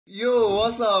Yo,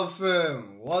 what's up,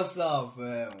 fam? What's up,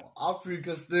 fam?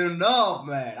 Africa still up,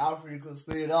 man. Africa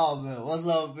still up, man. What's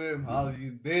up, fam? How have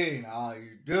you been? How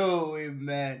you doing,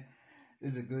 man?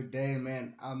 This is a good day,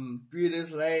 man. I'm 3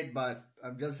 days late, but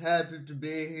I'm just happy to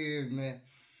be here, man.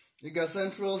 You got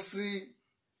Central C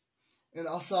and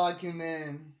Asake,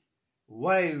 man.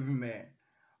 Wave, man.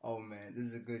 Oh, man, this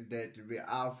is a good day to be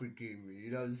African, man.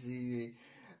 You know what I'm saying, man?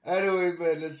 Anyway,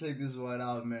 man, let's check this one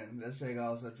out, man. Let's check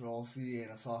out Central C and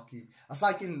Asake.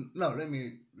 No, let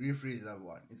me rephrase that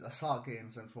one. It's Asake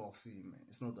and Central C, man.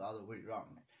 It's not the other way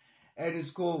around, man. And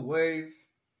it's called Wave,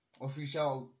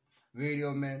 official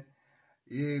video, man.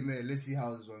 Yeah, man, let's see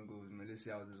how this one goes, man. Let's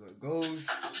see how this one goes.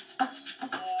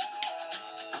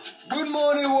 Good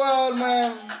morning, world,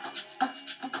 man.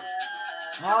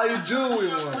 How you doing,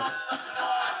 world?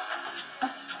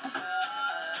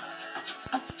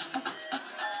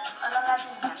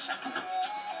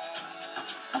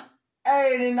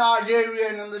 Hey,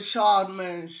 Nigerian in the shot,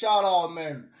 man. Shout out,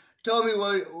 man. Tell me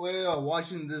where you're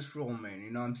watching this from, man.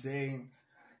 You know what I'm saying?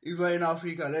 If you're in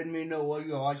Africa, let me know where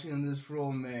you're watching this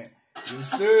from, man.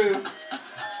 Yes, sir.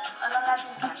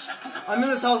 I'm in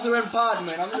the southern part,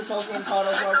 man. I'm in the southern part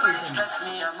of Africa.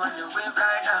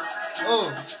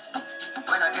 Oh.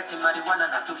 When I get to marijuana,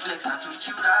 not to flex, not to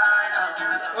chew right now.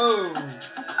 Oh. I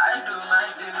do my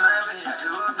thing my way, I do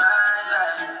my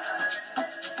life.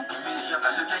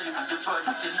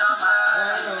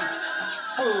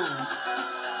 Oh.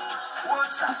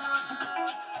 What's up?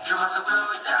 Drama so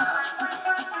good, I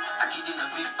give you a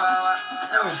big power.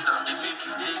 Now you don't make you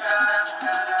big.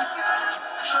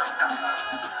 Shock. I'm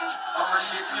a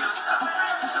little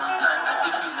sometimes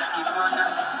I feel like it wanna.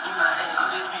 In my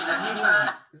head, it feel like it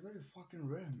wanna. Is that a fucking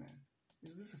rare, man?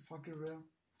 Is this a fucking rare?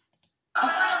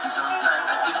 Sometimes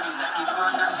I feel like it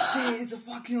wanna. Shit, it's a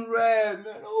fucking rare,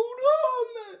 man. Hold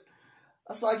on, man.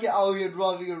 That's like you're out here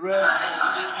driving a rare. I was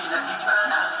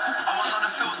on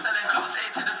the field selling clothes, A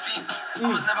to the fiend.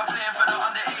 I was never playing for the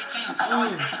under 18. I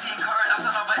was 18 current, that's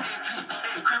another AP. 8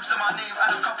 cribs in my name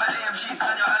and a couple AMGs.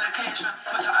 Send your allocation,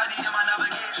 put your ID in my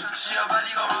navigation. She your body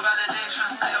got my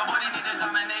validation. Say your body need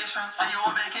examination. Say you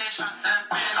on vacation, then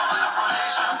we ain't got enough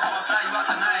foundation. I'll fly you out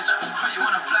to Niger, put you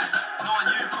on a flight.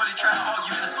 Knowing you probably trying to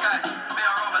argue in the sky. May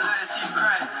I rather lie to see you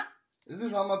cry. Is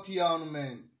this on my piano,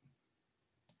 man?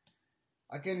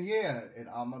 I can hear an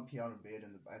Alma piano bed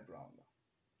in the background.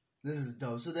 This is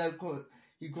dope. So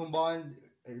he combined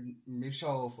a mixture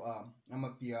of Alma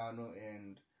piano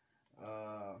and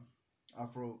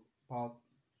Afro pop,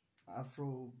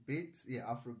 Afro beats. Yeah,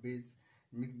 Afro beats.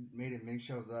 Made a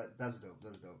mixture of that. That's dope.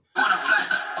 That's dope.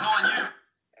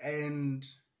 And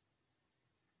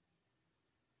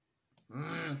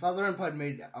Southern part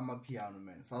made Alma piano,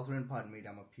 man. Southern part made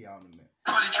Alma piano, man.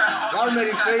 Y'all made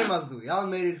it famous, dude. Y'all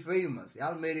made it famous.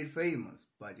 Y'all made it famous.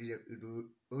 But it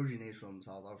originates from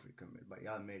South Africa, man. But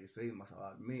y'all made it famous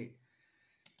about me.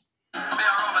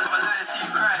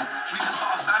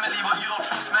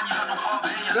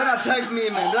 Don't attack me,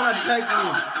 man. Don't attack me.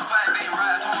 The vibe ain't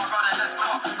right. I told my brother, let's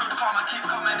cut. Good karma keep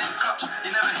coming in clutch. You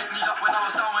never hit me up when I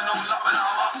was down with no luck when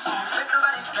I'm up. So make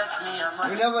nobody stress me.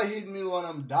 You never hit me when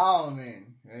I'm down,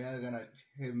 man. You're not gonna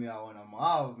hit me out when I'm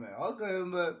out, man. Okay,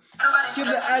 but keep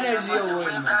the energy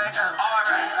away, man.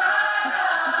 Alright.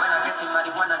 When I get to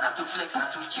marijuana, not to flex,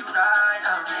 not to chew right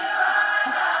now.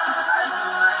 I do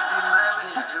my thing my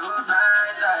way, I do my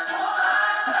life.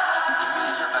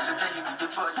 You can the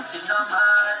body, say no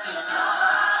matter.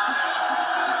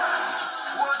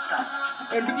 What's up?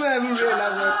 And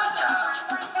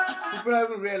people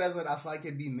haven't realized that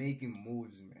Asake be making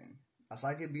moves, man.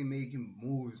 Asake be making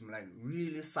moves, man, like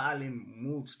really silent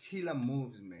moves, killer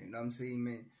moves, man. You know what I'm saying,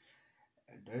 man?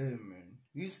 Damn, man.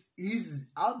 He's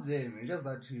out there, man. Just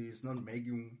that he's not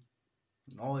making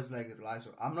noise like the lights.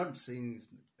 I'm not saying it's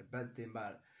a bad thing,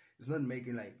 but it's not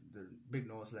making like the big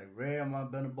noise like Ray, my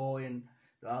Burna Boy, and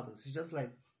the others. It's just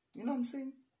like, you know what I'm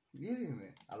saying? Yeah,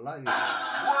 man. I like it.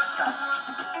 What's up?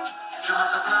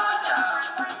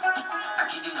 I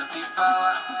give you a big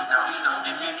power. Now we don't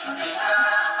make you bigger.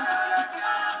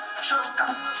 Choke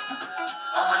up.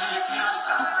 I'm a little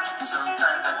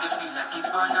sometimes I feel like it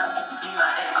burner. In my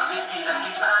head, I feel like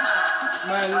it burner.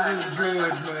 Man, this is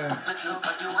good, man. But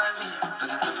nobody want me. Don't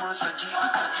get the most of you.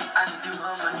 I need you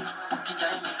more money. Kitcha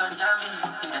in the Tonjami.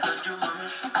 In the Tonju mommy.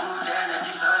 Good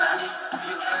energy, so I need.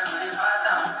 You favorite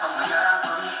pattern. I'm a yara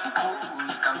mommy. Oh,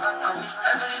 you come back on me.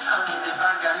 Every song is a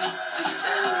bag of me. Till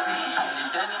eternity.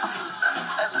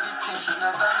 Everything should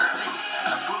not vanity.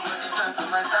 I put the joint for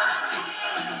my sanity.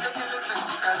 Make a little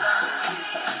calamity.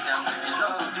 Say I'm in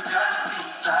love with the reality.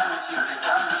 Jealousy,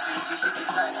 you see the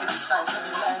signs, when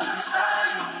you lie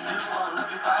beside you. You wanna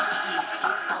be part of me.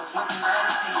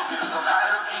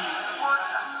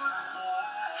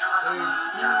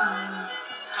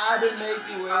 I've been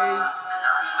making waves.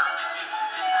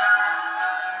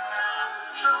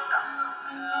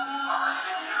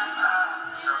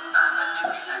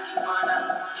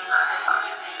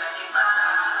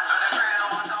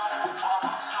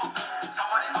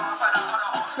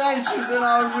 Sanchez in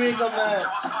Africa, man.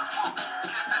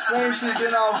 Sanchez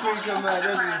in Africa, man.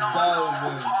 This is dope,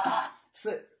 man.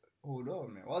 Hold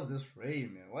on, man. What's this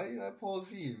rain, man? Why did I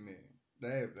pause here, man?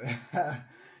 Damn, man.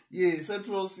 Yeah,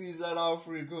 Central Seas in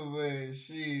Africa, man.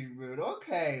 Shit, man.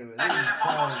 Okay, man. This is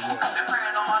dope, man.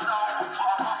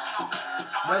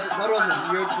 That was a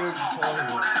weird trip to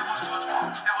pause, man.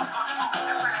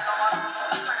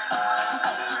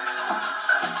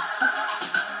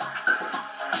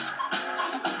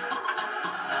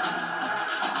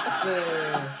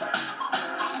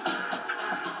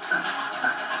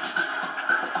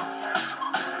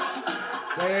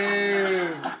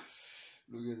 Damn.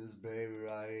 Look at this baby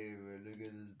right here, man. Look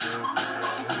at this baby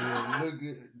right here. Look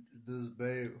at this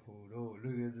baby. Hold on.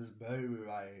 Look at this baby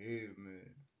right here, man.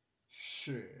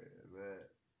 Shit, man.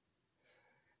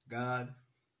 God.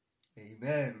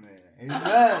 Amen, man.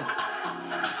 Amen.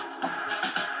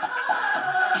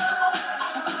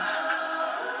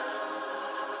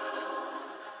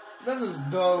 This is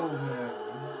dope, man.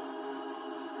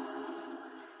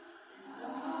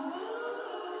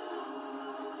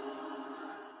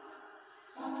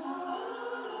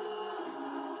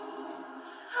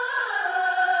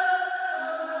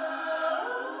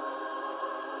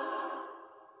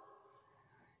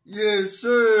 Yes,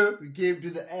 sir. We came to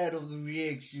the end of the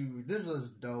reaction. This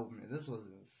was dope, man. This was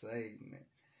insane, man.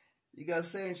 You got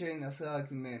Sanchez and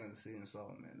Asake, man, on the same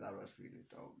song, man. That was really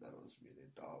dope. That was really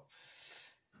dope.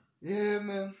 Yeah,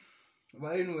 man.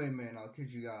 But anyway, man, I'll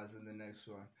catch you guys in the next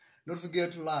one. Don't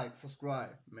forget to like,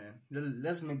 subscribe, man.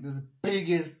 Let's make this the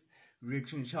biggest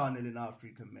reaction channel in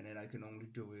Africa, man. And I can only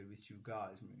do it with you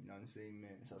guys, man. You know what I'm saying,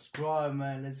 man? Subscribe,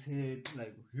 man. Let's hit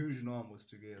like huge numbers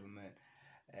together, man.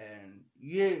 And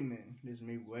yeah, man. Let's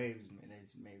make waves, man.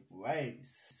 Let's make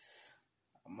waves.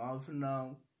 I'm out for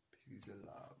now. Peace and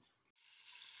love.